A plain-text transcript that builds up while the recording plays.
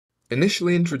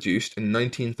Initially introduced in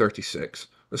 1936,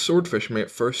 the swordfish may at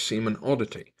first seem an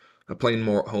oddity, a plane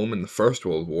more at home in the First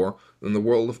World War than the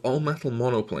world of all-metal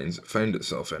monoplanes it found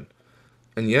itself in.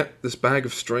 And yet, this bag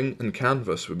of string and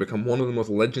canvas would become one of the most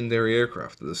legendary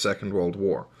aircraft of the Second World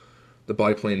War. The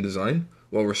biplane design,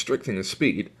 while restricting its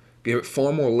speed, gave it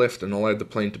far more lift and allowed the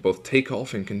plane to both take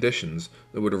off in conditions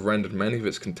that would have rendered many of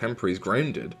its contemporaries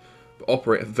grounded, but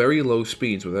operate at very low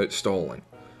speeds without stalling.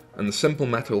 And the simple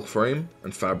metal frame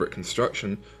and fabric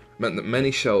construction meant that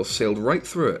many shells sailed right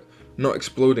through it, not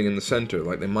exploding in the centre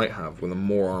like they might have with a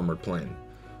more armoured plane.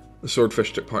 The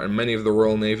Swordfish took part in many of the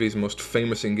Royal Navy's most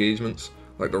famous engagements,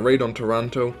 like the raid on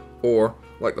Taranto, or,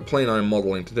 like the plane I am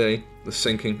modelling today, the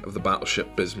sinking of the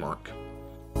battleship Bismarck.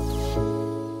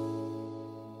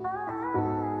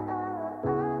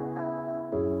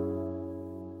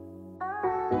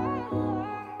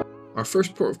 Our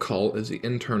first port of call is the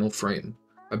internal frame.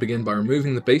 I begin by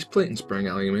removing the base plate and spraying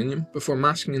aluminium, before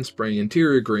masking and spraying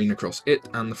interior green across it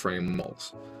and the frame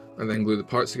walls. I then glue the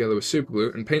parts together with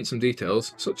superglue and paint some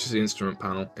details, such as the instrument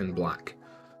panel, in black.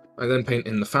 I then paint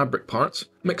in the fabric parts,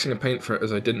 mixing a paint for it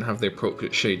as I didn't have the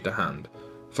appropriate shade to hand.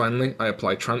 Finally, I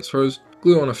apply transfers,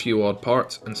 glue on a few odd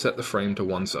parts, and set the frame to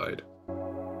one side.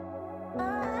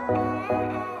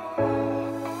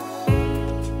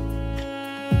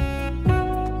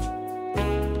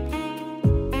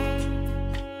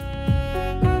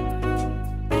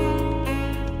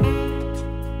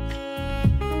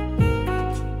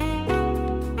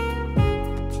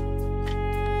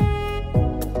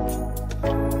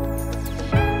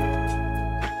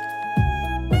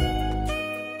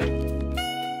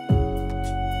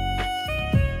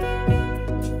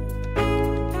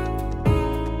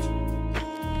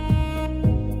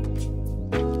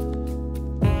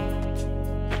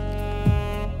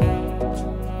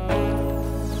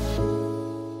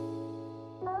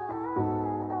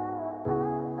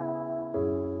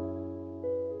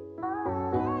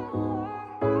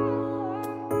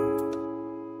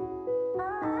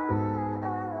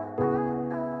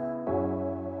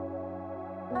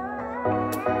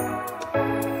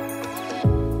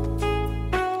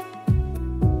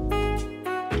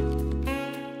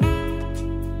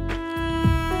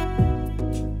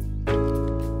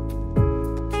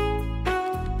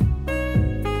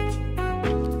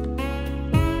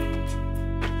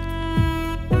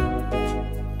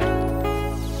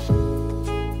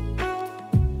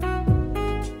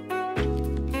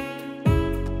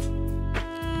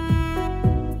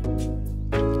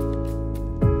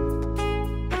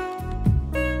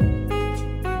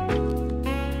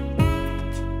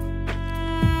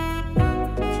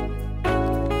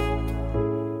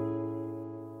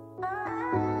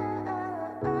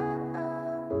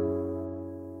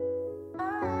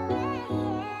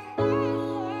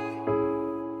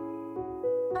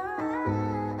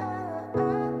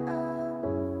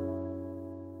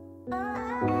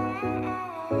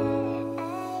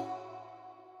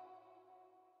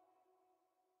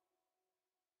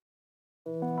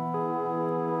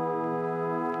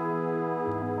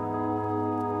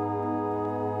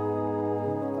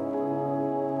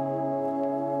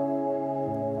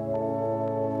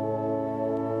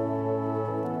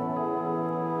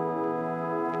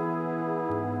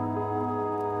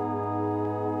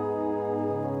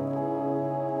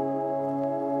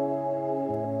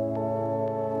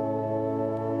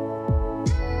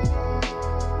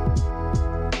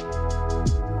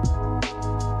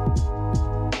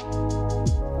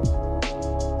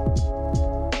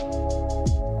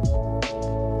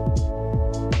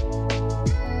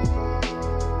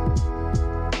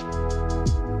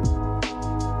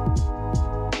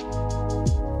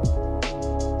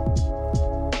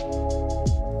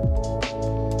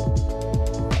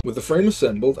 With the frame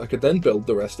assembled, I could then build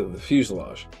the rest of the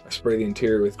fuselage. I spray the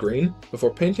interior with green,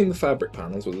 before painting the fabric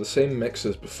panels with the same mix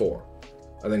as before.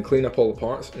 I then clean up all the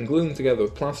parts and glue them together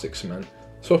with plastic cement,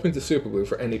 swapping to superglue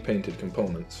for any painted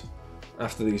components.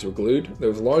 After these were glued, there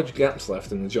was large gaps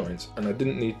left in the joints, and I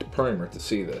didn't need the primer to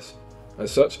see this. As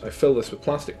such, I fill this with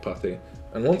plastic putty,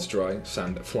 and once dry,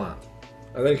 sand it flat.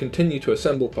 I then continue to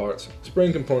assemble parts,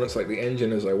 spraying components like the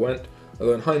engine as I went,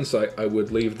 although in hindsight I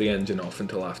would leave the engine off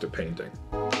until after painting.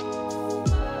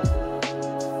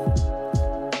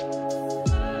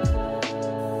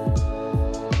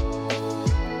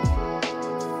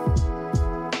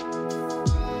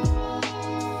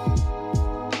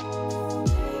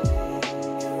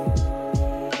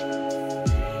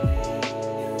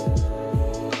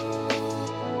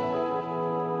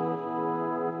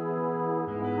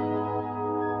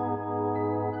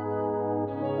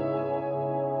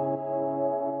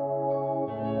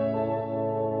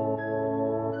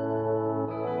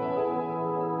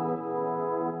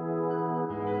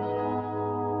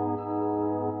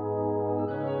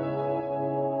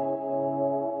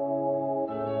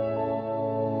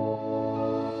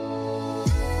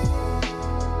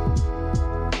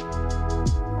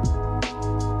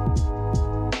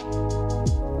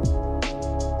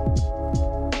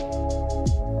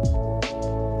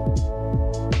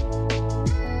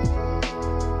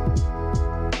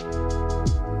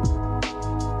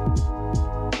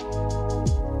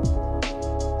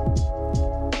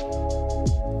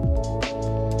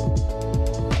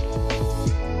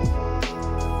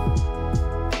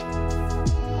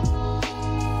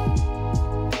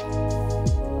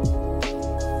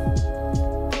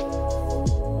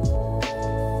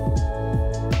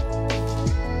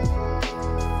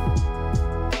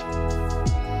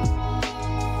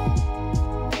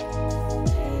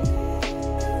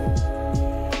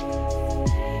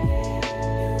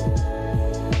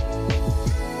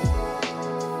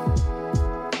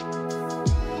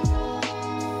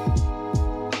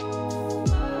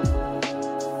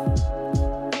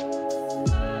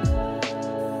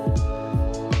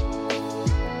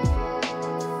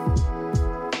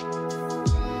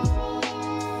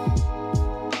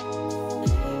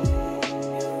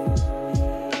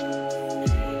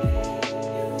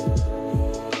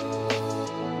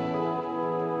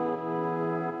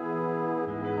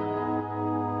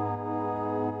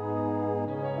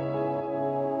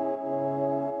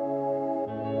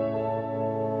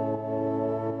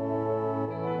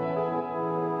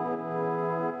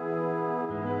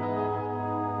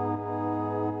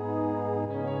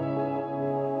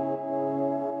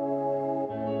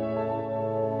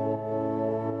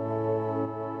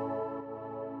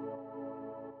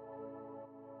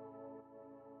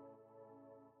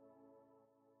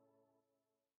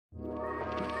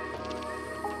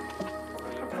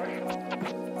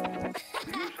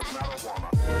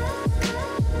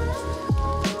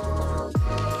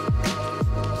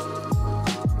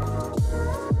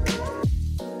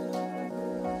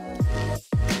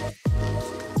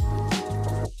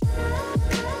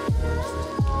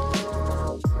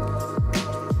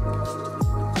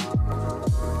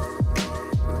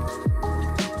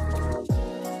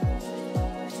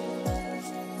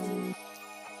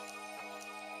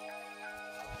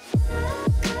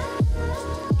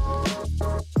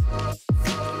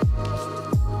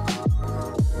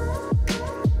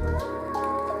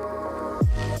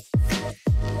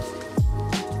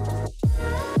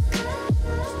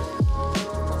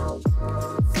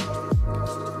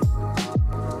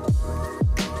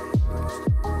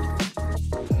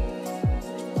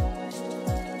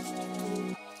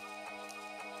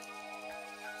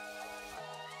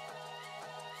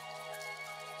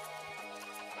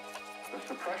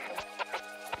 Suppression.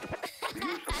 The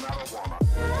use of marijuana.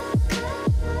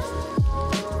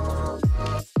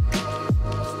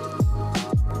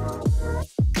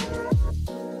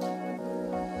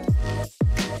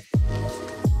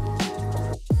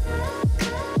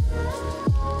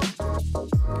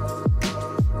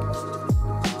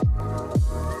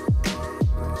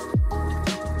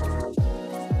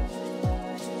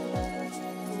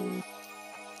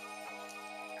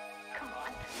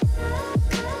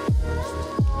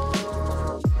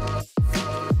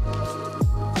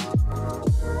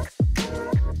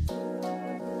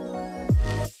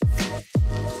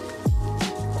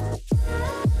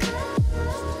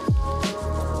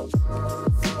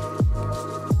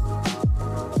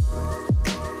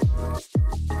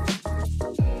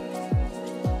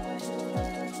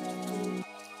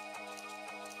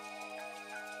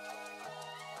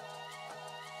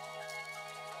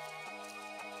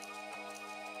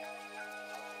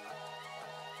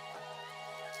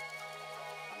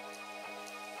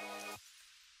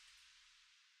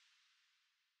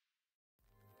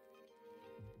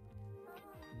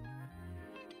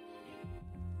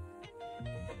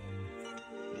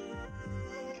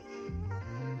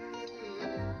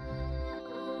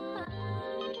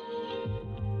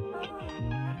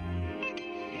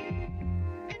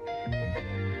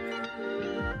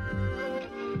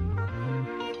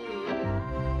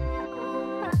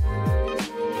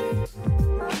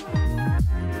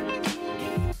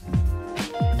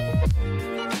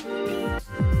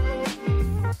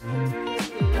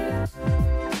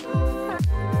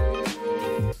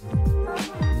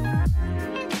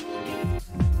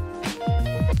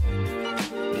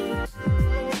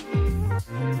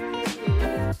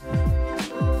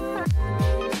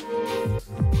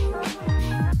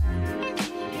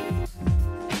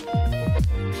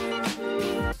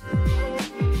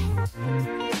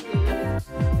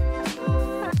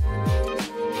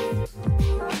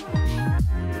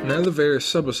 Now the various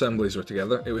sub-assemblies are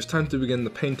together, it was time to begin the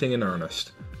painting in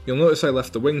earnest. You'll notice I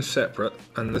left the wings separate,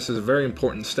 and this is a very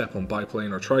important step on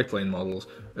biplane or triplane models,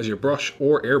 as your brush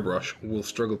or airbrush will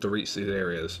struggle to reach these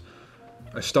areas.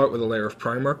 I start with a layer of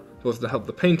primer, both to help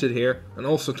the paint adhere, and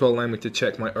also to allow me to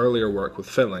check my earlier work with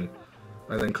filling.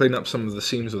 I then clean up some of the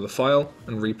seams with a file,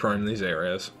 and reprime these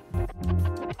areas.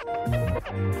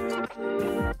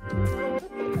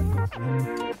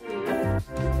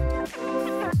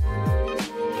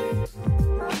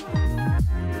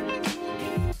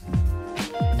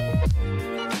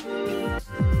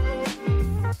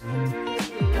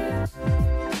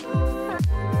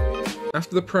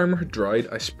 After the primer had dried,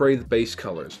 I spray the base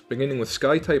colours, beginning with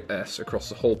Sky Type S across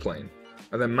the whole plane.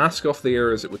 I then mask off the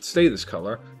areas that would stay this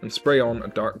colour, and spray on a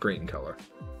dark green colour.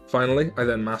 Finally, I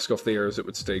then mask off the areas that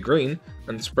would stay green,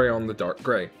 and spray on the dark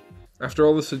grey. After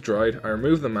all this had dried, I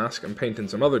remove the mask and paint in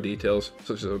some other details,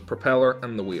 such as the propeller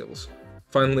and the wheels.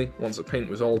 Finally, once the paint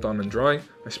was all done and dry,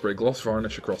 I spray gloss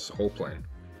varnish across the whole plane.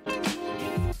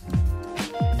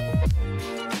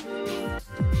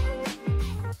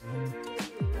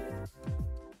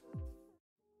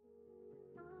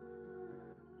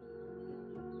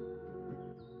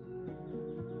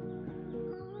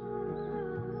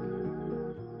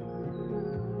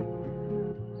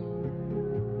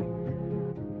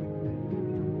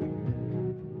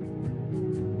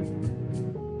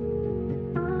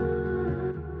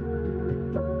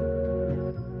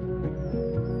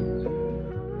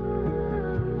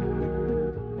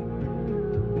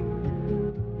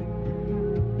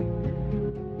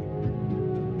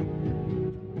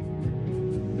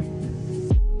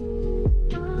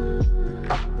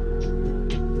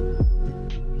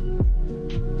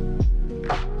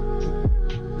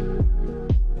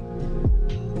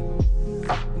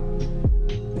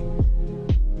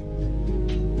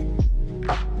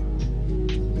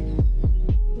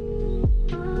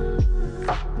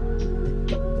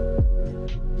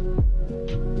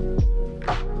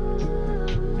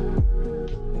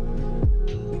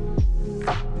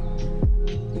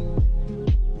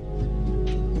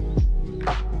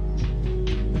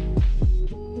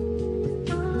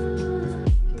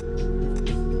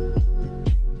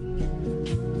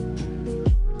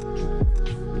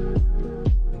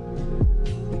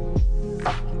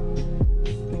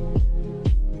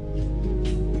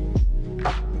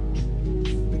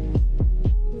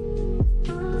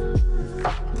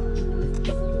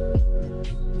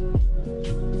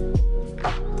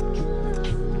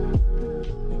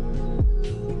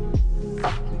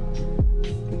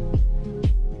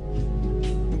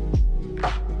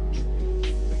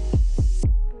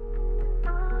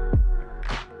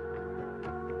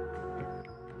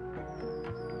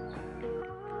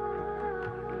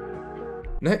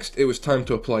 Next, it was time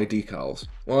to apply decals.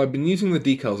 While I'd been using the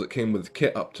decals that came with the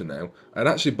kit up to now, I'd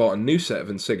actually bought a new set of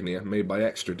insignia made by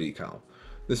Extra Decal.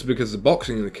 This is because the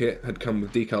boxing in the kit had come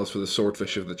with decals for the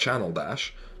swordfish of the Channel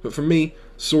Dash, but for me,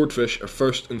 swordfish are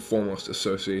first and foremost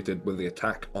associated with the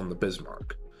attack on the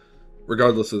Bismarck.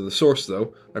 Regardless of the source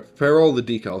though, I prepare all the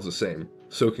decals the same,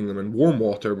 soaking them in warm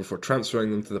water before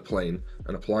transferring them to the plane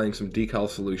and applying some decal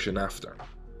solution after.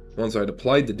 Once I'd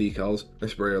applied the decals, I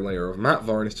spray a layer of matte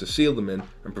varnish to seal them in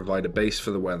and provide a base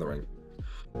for the weathering.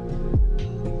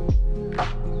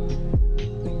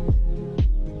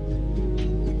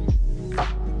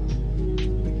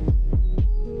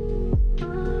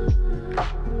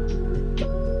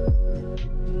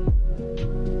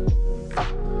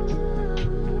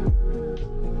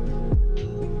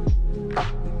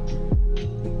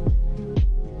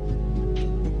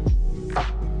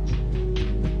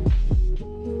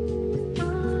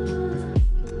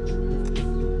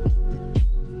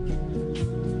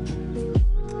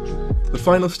 The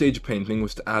final stage of painting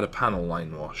was to add a panel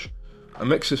line wash. I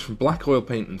mix this from black oil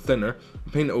paint and thinner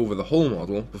and paint it over the whole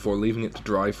model before leaving it to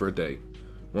dry for a day.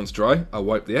 Once dry, I'll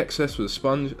wipe the excess with a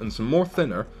sponge and some more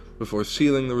thinner before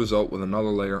sealing the result with another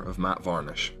layer of matte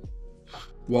varnish.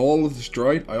 While all of this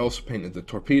dried, I also painted the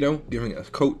torpedo, giving it a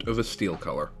coat of a steel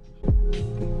colour.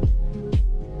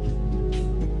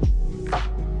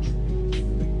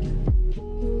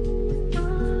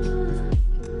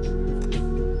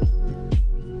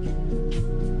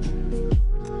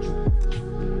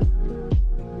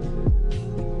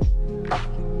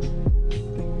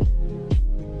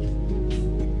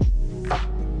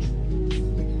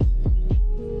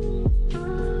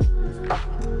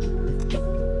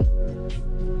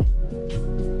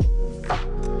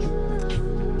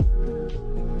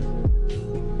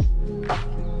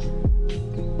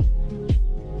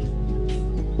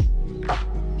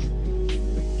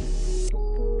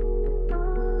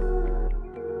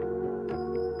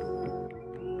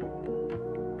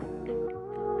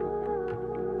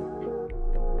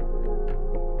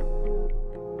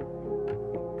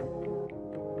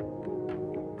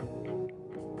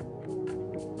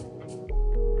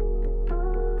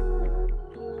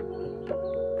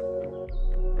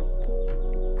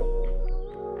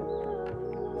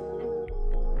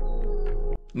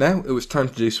 Now it was time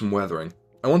to do some weathering.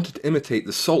 I wanted to imitate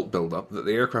the salt buildup that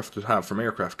the aircraft would have from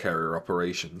aircraft carrier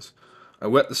operations. I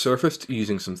wet the surface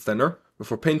using some thinner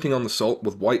before painting on the salt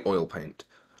with white oil paint.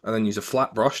 I then use a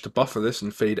flat brush to buffer this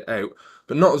and fade it out,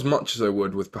 but not as much as I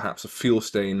would with perhaps a fuel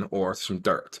stain or some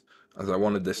dirt, as I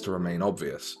wanted this to remain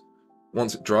obvious.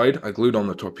 Once it dried, I glued on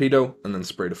the torpedo and then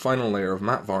sprayed a final layer of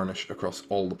matte varnish across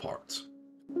all the parts.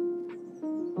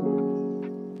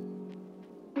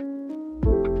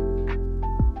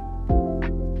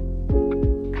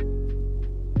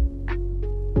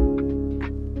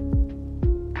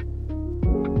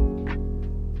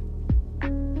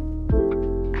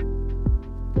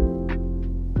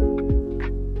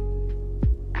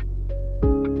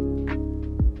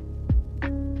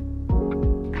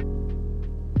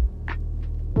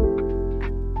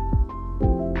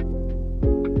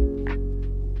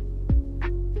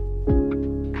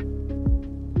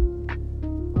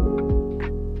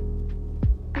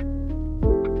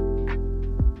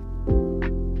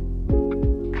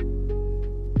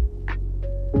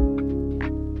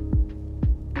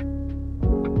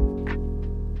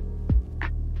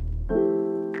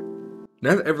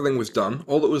 Now that everything was done,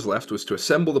 all that was left was to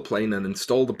assemble the plane and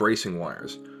install the bracing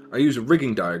wires. I use a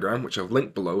rigging diagram, which I've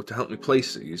linked below, to help me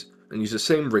place these, and use the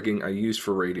same rigging I used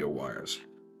for radio wires.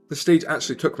 This stage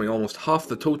actually took me almost half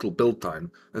the total build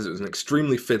time, as it was an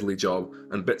extremely fiddly job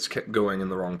and bits kept going in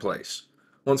the wrong place.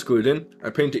 Once glued in, I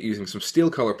paint it using some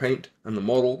steel colour paint, and the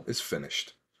model is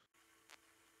finished.